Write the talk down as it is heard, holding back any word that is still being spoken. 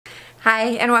Hi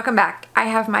and welcome back. I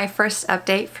have my first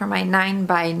update for my 9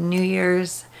 by New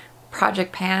Year's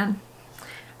project pan.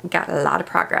 Got a lot of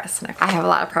progress. I have a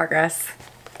lot of progress.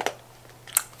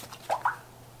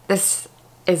 This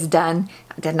is done.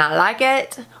 I did not like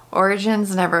it.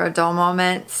 Origins, never a dull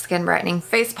moment. Skin brightening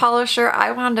face polisher.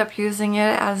 I wound up using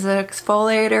it as an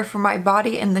exfoliator for my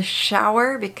body in the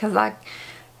shower because I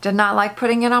did not like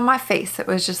putting it on my face. It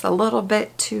was just a little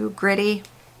bit too gritty.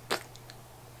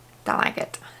 Don't like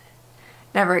it.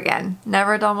 Never again.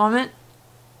 Never a dull moment.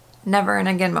 Never an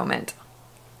again moment.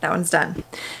 That one's done.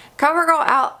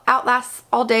 Covergirl Outlast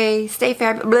all day. Stay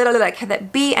fabulous. Can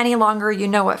that be any longer? You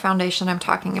know what foundation I'm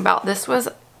talking about. This was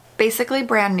basically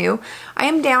brand new. I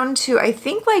am down to, I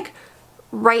think, like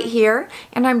right here,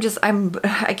 and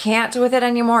I can't with it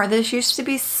anymore. This used to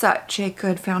be such a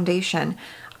good foundation.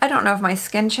 I don't know if my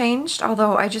skin changed,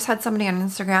 although I just had somebody on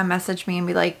Instagram message me and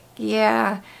be like,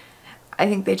 yeah, I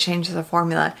think they changed the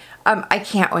formula. I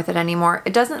can't with it anymore.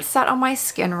 It doesn't set on my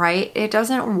skin right. It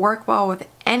doesn't work well with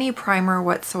any primer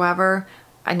whatsoever.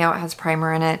 I know it has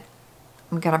primer in it.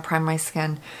 I'm gonna prime my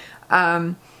skin.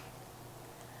 It's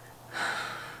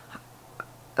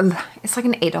like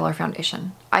an $8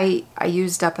 foundation. I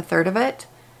used up a third of it.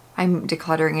 I'm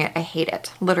decluttering it. I hate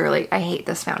it. Literally, I hate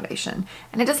this foundation.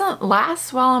 And it doesn't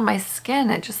last well on my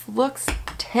skin. It just looks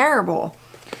terrible.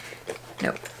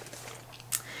 Nope.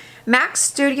 MAC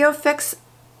Studio Fix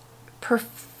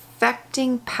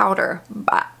Perfecting Powder.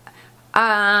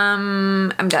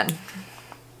 I'm done.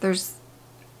 There's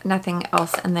nothing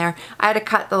else in there. I had to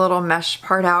cut the little mesh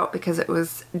part out because it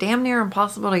was damn near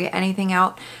impossible to get anything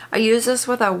out. I use this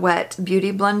with a wet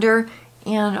beauty blender,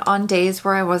 and on days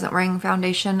where I wasn't wearing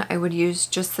foundation, I would use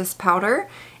just this powder,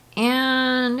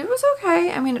 and it was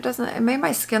okay. I mean, it made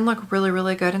my skin look really,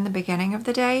 really good in the beginning of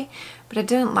the day, but it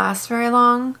didn't last very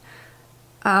long.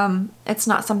 It's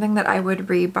not something that I would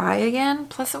re-buy again,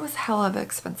 plus it was hella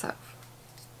expensive.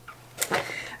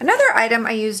 Another item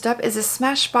I used up is a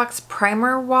Smashbox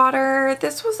Primer Water.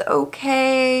 This was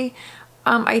okay.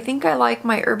 I think I like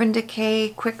my Urban Decay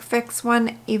Quick Fix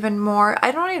one even more.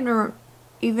 I don't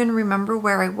even remember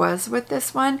where I was with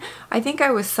this one. I think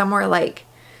I was somewhere like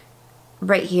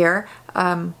right here.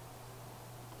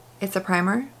 It's a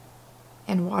primer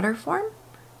in water form.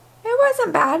 It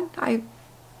wasn't bad.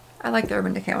 I like the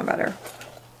Urban Decay one better.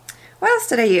 What else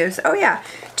did I use? Oh yeah,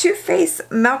 TooFaced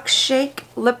Milkshake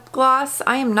Lip Gloss.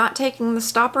 I am not taking the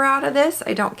stopper out of this.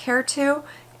 I don't care to.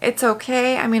 It's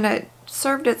okay. I mean, it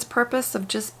served its purpose of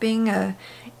just being a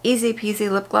easy peasy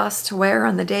lip gloss to wear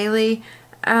on the daily.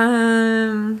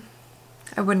 I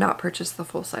would not purchase the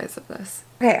full size of this.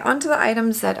 Okay, on to the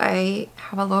items that I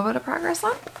have a little bit of progress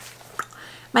on.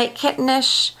 My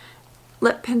Kittenish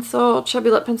lip pencil,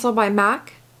 chubby lip pencil by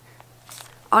MAC.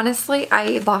 Honestly,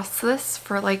 I lost this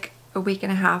for like a week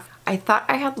and a half. I thought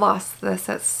I had lost this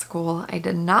at school. I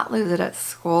did not lose it at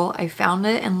school. I found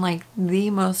it in like the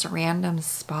most random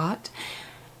spot.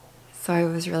 So I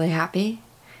was really happy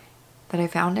that I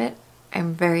found it.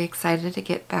 I'm very excited to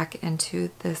get back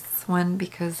into this one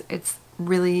because it's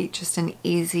really just an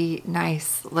easy,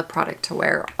 nice lip product to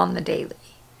wear on the daily.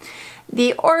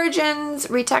 The Origins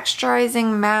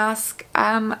Retexturizing Mask.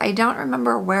 I don't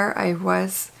remember where I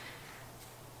was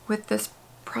with this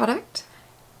product.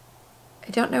 I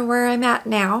don't know where I'm at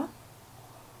now.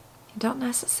 I don't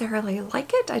necessarily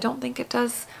like it. I don't think it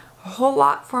does a whole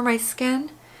lot for my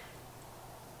skin.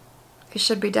 I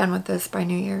should be done with this by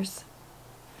New Year's.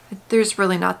 There's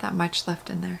really not that much left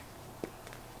in there.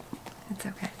 It's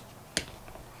okay.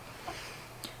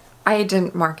 I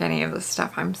didn't mark any of this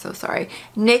stuff. I'm so sorry.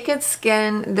 Naked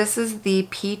Skin. This is the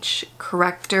Peach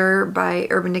Corrector by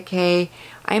Urban Decay.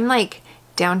 I'm like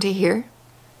down to here.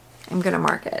 I'm gonna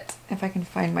mark it if I can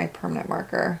find my permanent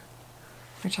marker,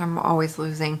 which I'm always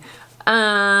losing.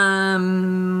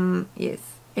 Yes,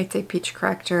 it's a peach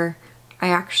corrector. I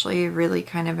actually really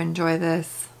kind of enjoy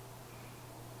this.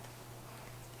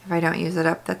 If I don't use it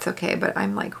up, that's okay, but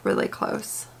I'm like really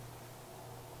close.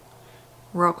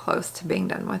 Real close to being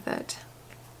done with it.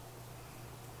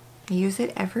 I use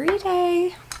it every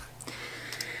day.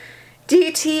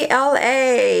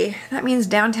 DTLA, that means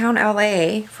downtown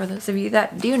LA. For those of you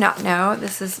that do not know,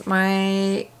 this is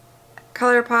my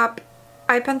ColourPop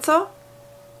eye pencil.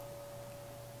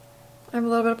 I have a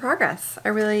little bit of progress. I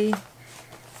really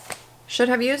should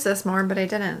have used this more, but I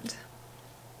didn't.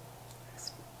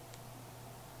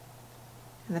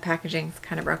 And the packaging's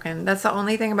kind of broken. That's the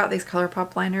only thing about these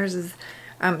ColourPop liners is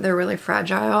they're really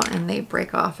fragile and they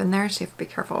break off in there, so you have to be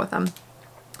careful with them.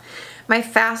 My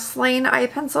Fast Lane eye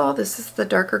pencil, this is the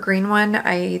darker green one.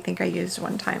 I think I used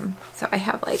one time. So I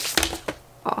have like,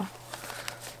 oh,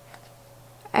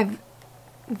 I've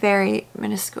very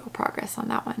minuscule progress on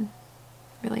that one.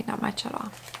 Really not much at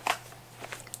all.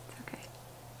 Okay.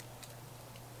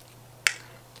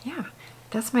 Yeah,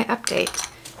 that's my update.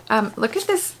 Look at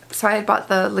this. So I had bought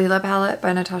the Lila palette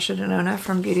by Natasha Denona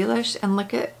from Beautylish, and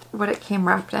look at what it came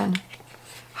wrapped in.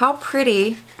 How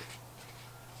pretty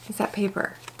is that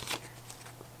paper?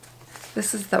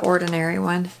 This is the ordinary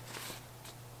one.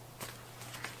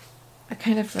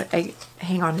 I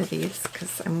hang on to these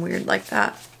because I'm weird like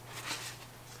that.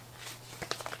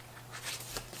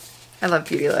 I love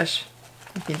Beautylish,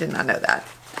 if you did not know that.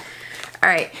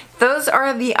 Alright, those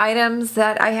are the items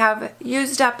that I have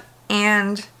used up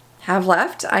and have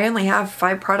left. I only have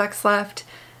 5 products left.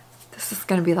 This is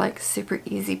going to be like super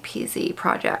easy peasy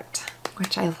project,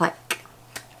 which I like.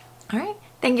 Alright,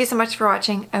 thank you so much for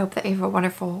watching. I hope that you have a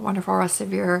wonderful, wonderful rest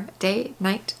of your day,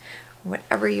 night,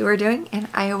 whatever you are doing, and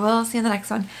I will see you in the next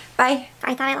one. Bye!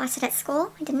 I thought I lost it at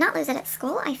school. I did not lose it at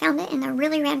school. I found it in a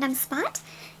really random spot.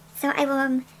 So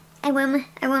I'm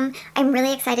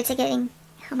really excited to getting,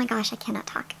 oh my gosh, I cannot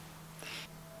talk.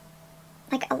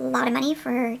 Like a lot of money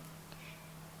for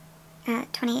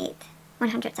 28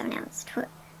 100ths of an ounce. For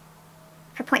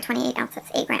 0.28 ounces,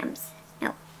 8 grams.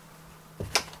 No.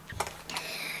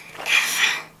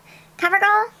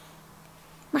 Covergirl,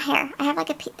 my hair. I have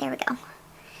like a peak, there we go.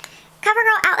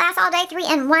 Covergirl Outlast All Day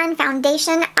 3-in-1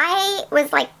 Foundation. I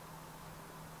was like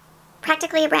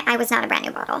practically I was not a brand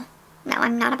new bottle. No,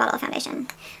 I'm not a bottle of foundation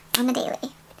on the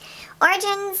daily.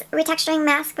 Origins Retexturizing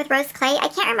Mask with Rose Clay. I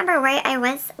can't remember where I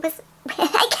was I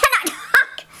cannot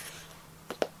talk.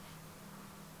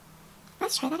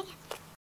 Let's try that again.